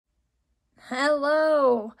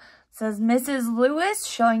Hello, says Mrs. Lewis,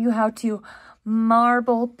 showing you how to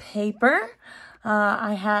marble paper.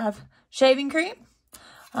 I have shaving cream,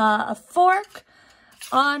 a fork.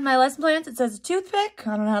 On my lesson plans, it says a toothpick.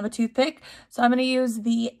 I don't have a toothpick, so I'm going to use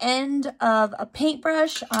the end of a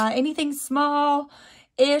paintbrush, anything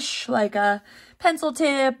small-ish, like a pencil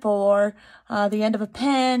tip or the end of a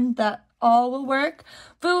pen. That all will work.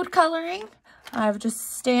 Food coloring, I have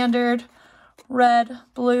just standard red,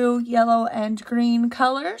 blue, yellow, and green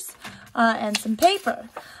colors, and some paper.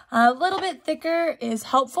 A little bit thicker is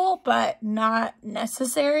helpful, but not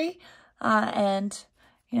necessary. And,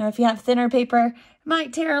 you know, if you have thinner paper, it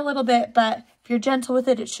might tear a little bit, but if you're gentle with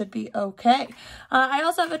it, it should be okay. I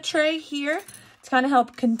also have a tray here to kind of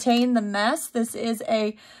help contain the mess. This is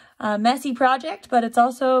a messy project, but it's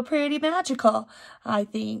also pretty magical, I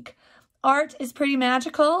think. Art is pretty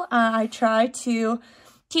magical. I try to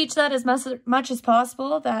teach that as much as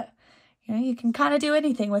possible, that you can kind of do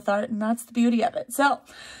anything with art, and that's the beauty of it. So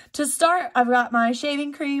to start, I've got my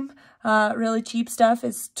shaving cream. Really cheap stuff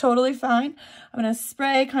is totally fine. I'm going to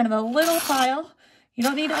spray kind of a little pile. You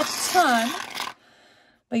don't need a ton,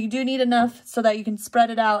 but you do need enough so that you can spread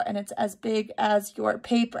it out and it's as big as your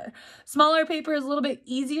paper. Smaller paper is a little bit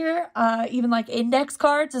easier. Even like index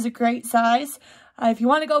cards is a great size. If you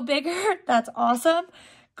want to go bigger, that's awesome.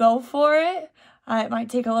 Go for it. It might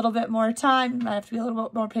take a little bit more time. You might have to be a little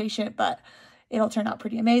bit more patient, but it'll turn out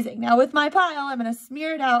pretty amazing. Now with my pile, I'm going to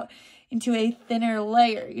smear it out into a thinner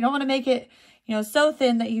layer. You don't want to make it, so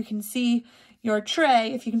thin that you can see your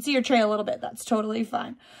tray. If you can see your tray a little bit, that's totally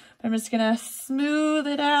fine. But I'm just going to smooth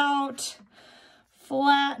it out,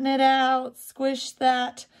 flatten it out, squish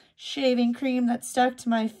that shaving cream that's stuck to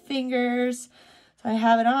my fingers. So I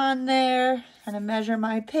have it on there, kind of measure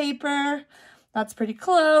my paper. That's pretty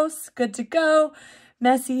close, good to go.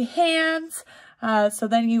 Messy hands, so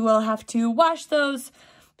then you will have to wash those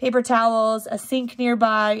paper towels. A sink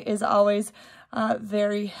nearby is always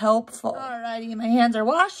very helpful. Alrighty, my hands are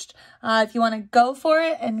washed. If you want to go for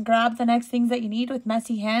it and grab the next things that you need with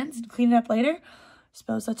messy hands and clean it up later, I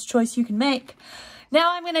suppose that's a choice you can make.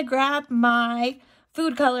 Now I'm going to grab my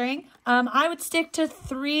food coloring. I would stick to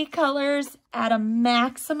 3 colors at a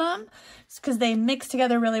maximum, just because they mix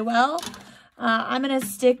together really well. I'm going to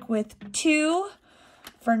stick with 2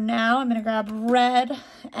 for now. I'm going to grab red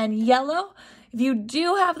and yellow. If you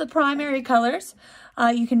do have the primary colors,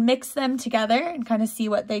 you can mix them together and kind of see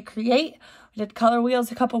what they create. We did color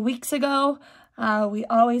wheels a couple weeks ago. We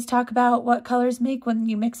always talk about what colors make when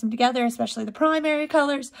you mix them together, especially the primary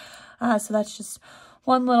colors. So that's just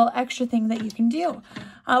one little extra thing that you can do.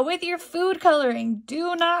 With your food coloring,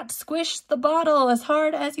 do not squish the bottle as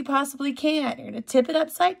hard as you possibly can. You're going to tip it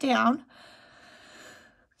upside down.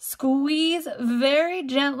 Squeeze very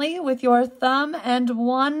gently with your thumb and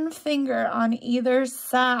 1 finger on either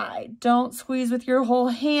side. Don't squeeze with your whole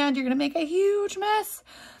hand. You're going to make a huge mess.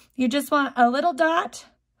 You just want a little dot.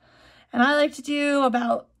 And I like to do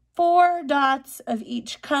about 4 dots of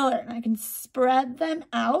each color. And I can spread them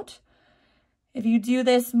out. If you do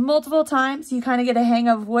this multiple times, you kind of get a hang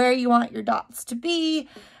of where you want your dots to be,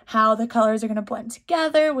 how the colors are going to blend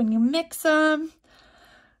together when you mix them.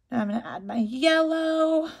 Now I'm going to add my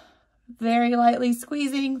yellow, very lightly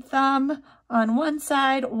squeezing, thumb on one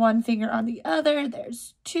side, 1 finger on the other.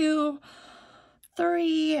 There's 2,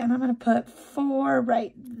 3, and I'm going to put 4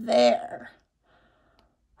 right there.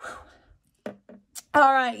 Whew.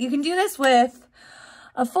 All right, you can do this with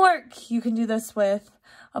a fork. You can do this with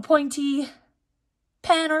a pointy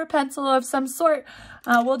pen or a pencil of some sort.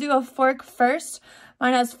 We'll do a fork first.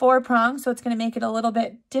 Mine has 4 prongs, so it's going to make it a little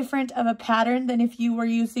bit different of a pattern than if you were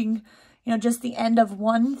using, just the end of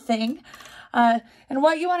one thing. And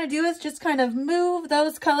what you want to do is just kind of move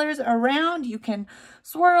those colors around. You can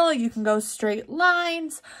swirl, you can go straight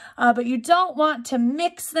lines, but you don't want to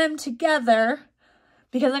mix them together,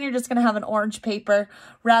 because then you're just going to have an orange paper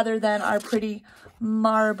rather than our pretty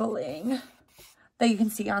marbling that you can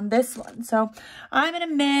see on this one. So I'm going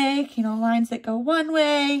to make, lines that go one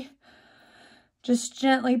way. Just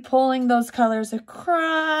gently pulling those colors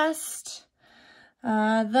across.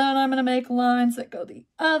 Then I'm going to make lines that go the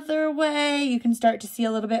other way. You can start to see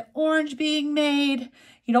a little bit orange being made.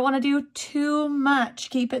 You don't want to do too much.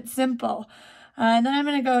 Keep it simple. And then I'm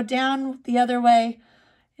going to go down the other way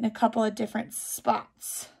in a couple of different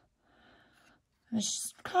spots. It's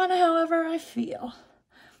just kind of however I feel.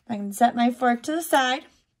 I can set my fork to the side.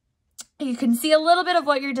 You can see a little bit of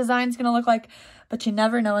what your design is going to look like, but you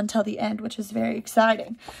never know until the end, which is very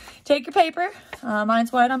exciting. Take your paper.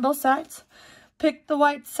 Mine's white on both sides. Pick the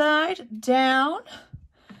white side down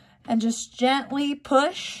and just gently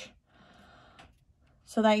push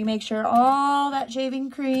so that you make sure all that shaving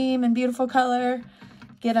cream and beautiful color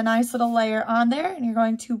get a nice little layer on there, and you're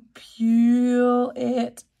going to peel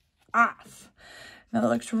it off. Now that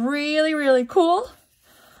looks really, really cool,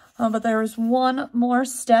 but there is one more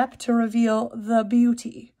step to reveal the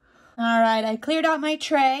beauty. All right, I cleared out my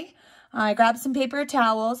tray. I grabbed some paper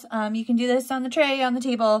towels. You can do this on the tray, on the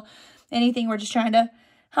table, anything. We're just trying to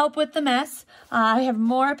help with the mess. I have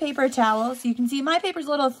more paper towels. You can see my paper's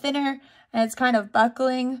a little thinner and it's kind of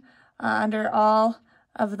buckling under all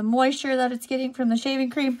of the moisture that it's getting from the shaving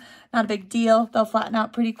cream. Not a big deal. They'll flatten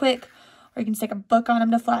out pretty quick, or you can stick a book on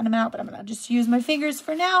them to flatten them out, but I'm gonna just use my fingers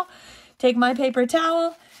for now. Take my paper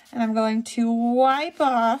towel and I'm going to wipe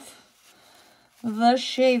off the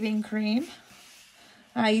shaving cream.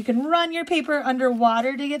 You can run your paper under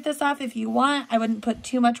water to get this off if you want. I wouldn't put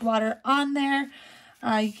too much water on there.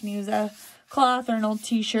 You can use a cloth or an old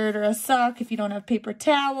t-shirt or a sock if you don't have paper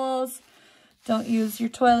towels. Don't use your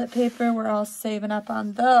toilet paper. We're all saving up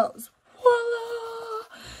on those. Voila!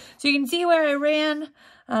 So you can see where I ran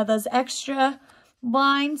those extra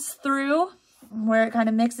lines through, where it kind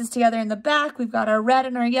of mixes together in the back. We've got our red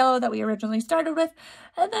and our yellow that we originally started with,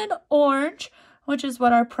 and then orange, which is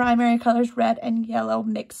what our primary colors, red and yellow,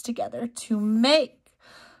 mix together to make.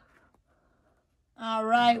 All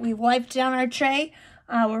right, we've wiped down our tray.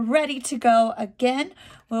 We're ready to go again.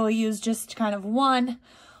 We'll use just kind of one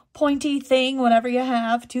pointy thing, whatever you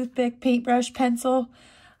have, toothpick, paintbrush, pencil,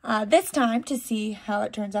 this time to see how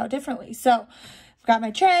it turns out differently. So I've got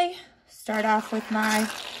my tray. Start off with my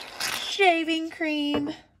shaving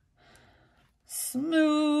cream.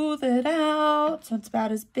 Smooth it out so it's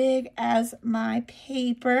about as big as my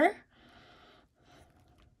paper.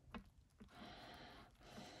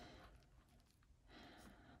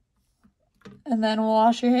 And then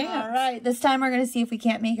wash your hands. All right, this time we're going to see if we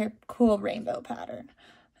can't make a cool rainbow pattern.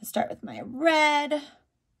 I'll start with my red.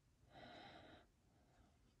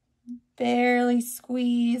 Barely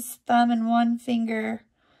squeeze, thumb and one finger.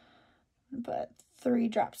 Put 3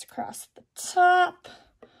 drops across the top.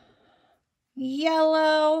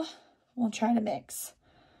 Yellow. We'll try to mix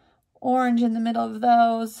orange in the middle of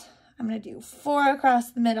those. I'm going to do 4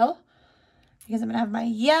 across the middle because I'm going to have my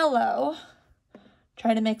yellow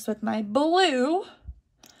try to mix with my blue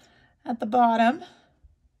at the bottom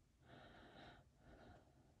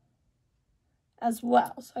as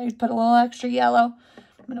well. So I put a little extra yellow.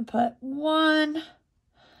 I'm going to put 1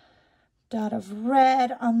 dot of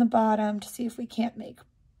red on the bottom to see if we can't make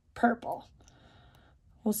purple.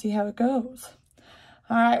 We'll see how it goes.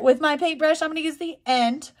 All right, with my paintbrush, I'm going to use the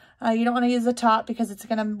end. You don't want to use the top because it's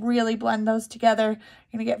going to really blend those together.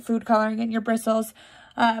 You're going to get food coloring in your bristles.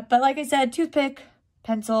 But like I said, toothpick,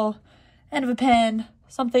 pencil, end of a pen,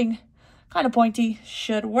 something kind of pointy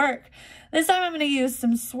should work. This time I'm going to use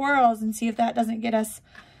some swirls and see if that doesn't get us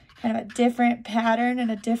kind of a different pattern and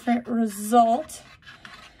a different result.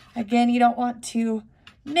 Again, you don't want to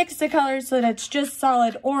mix the colors so that it's just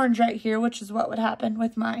solid orange right here, which is what would happen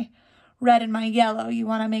with my red and my yellow. You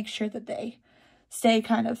want to make sure that they stay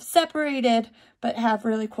kind of separated, but have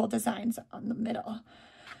really cool designs on the middle.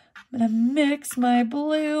 I'm going to mix my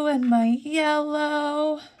blue and my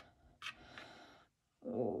yellow.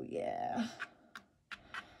 Oh, yeah.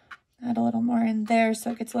 Add a little more in there so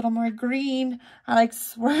it gets a little more green. I like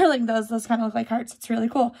swirling those. Those kind of look like hearts. It's really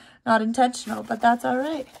cool. Not intentional, but that's all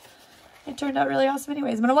right. It turned out really awesome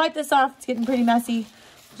anyways. I'm going to wipe this off. It's getting pretty messy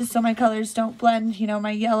just so my colors don't blend. You know,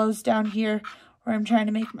 my yellow's down here where I'm trying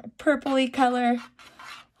to make my purpley color.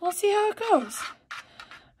 We'll see how it goes.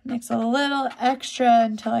 Mix a little extra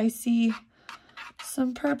until I see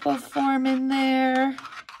some purple form in there.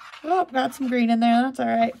 Oh, got some green in there. That's all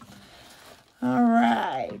right. All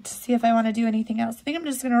right. See if I want to do anything else. I think I'm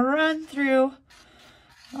just going to run through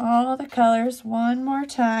all the colors one more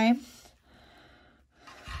time.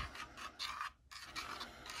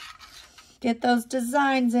 Get those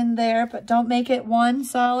designs in there, but don't make it one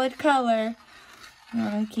solid color. You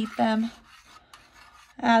want to keep them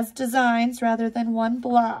as designs rather than one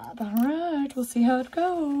blob. All right, we'll see how it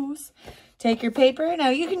goes. Take your paper. Now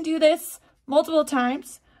you can do this multiple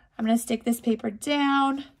times. I'm going to stick this paper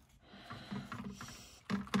down.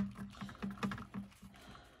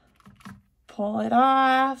 Pull it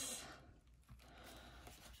off.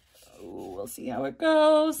 Ooh, we'll see how it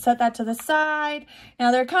goes. Set that to the side.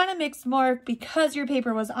 Now they're kind of mixed more because your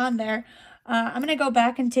paper was on there. I'm going to go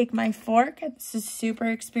back and take my fork. This is super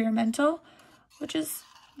experimental, which is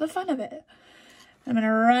the fun of it. I'm going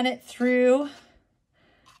to run it through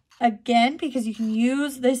again because you can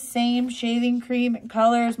use this same shaving cream and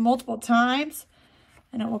colors multiple times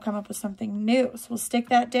and it will come up with something new. So we'll stick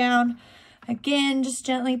that down. Again, just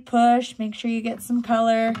gently push. Make sure you get some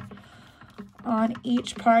color on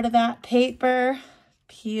each part of that paper.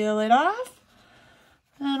 Peel it off,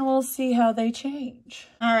 and we'll see how they change.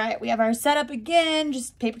 All right, we have our setup again.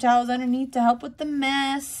 Just paper towels underneath to help with the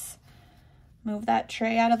mess. Move that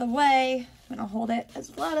tray out of the way. I'm gonna hold it as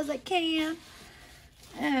flat as I can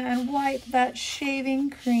and wipe that shaving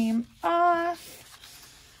cream off.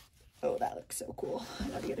 Oh, that looks so cool. I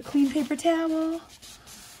gotta get a clean paper towel.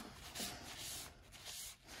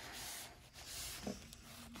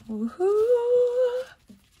 Woohoo!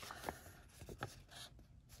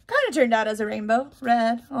 Kind of turned out as a rainbow.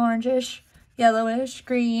 Red, orangish, yellowish,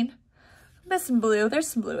 green. There's some blue. There's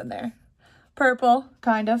some blue in there. Purple,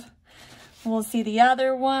 kind of. We'll see the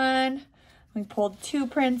other one. We pulled 2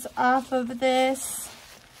 prints off of this.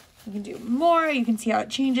 You can do more. You can see how it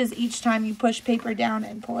changes each time you push paper down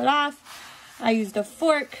and pull it off. I used a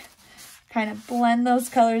fork, kind of blend those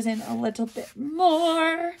colors in a little bit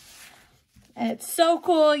more. And it's so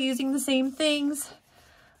cool using the same things,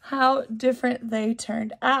 how different they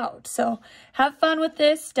turned out. So have fun with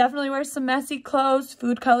this. Definitely wear some messy clothes.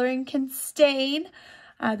 Food coloring can stain.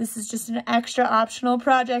 This is just an extra optional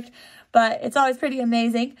project, but it's always pretty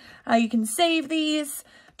amazing. You can save these,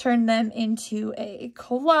 turn them into a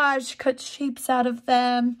collage, cut shapes out of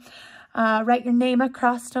them, write your name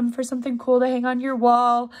across them for something cool to hang on your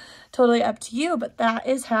wall. Totally up to you, but that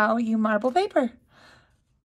is how you marble paper.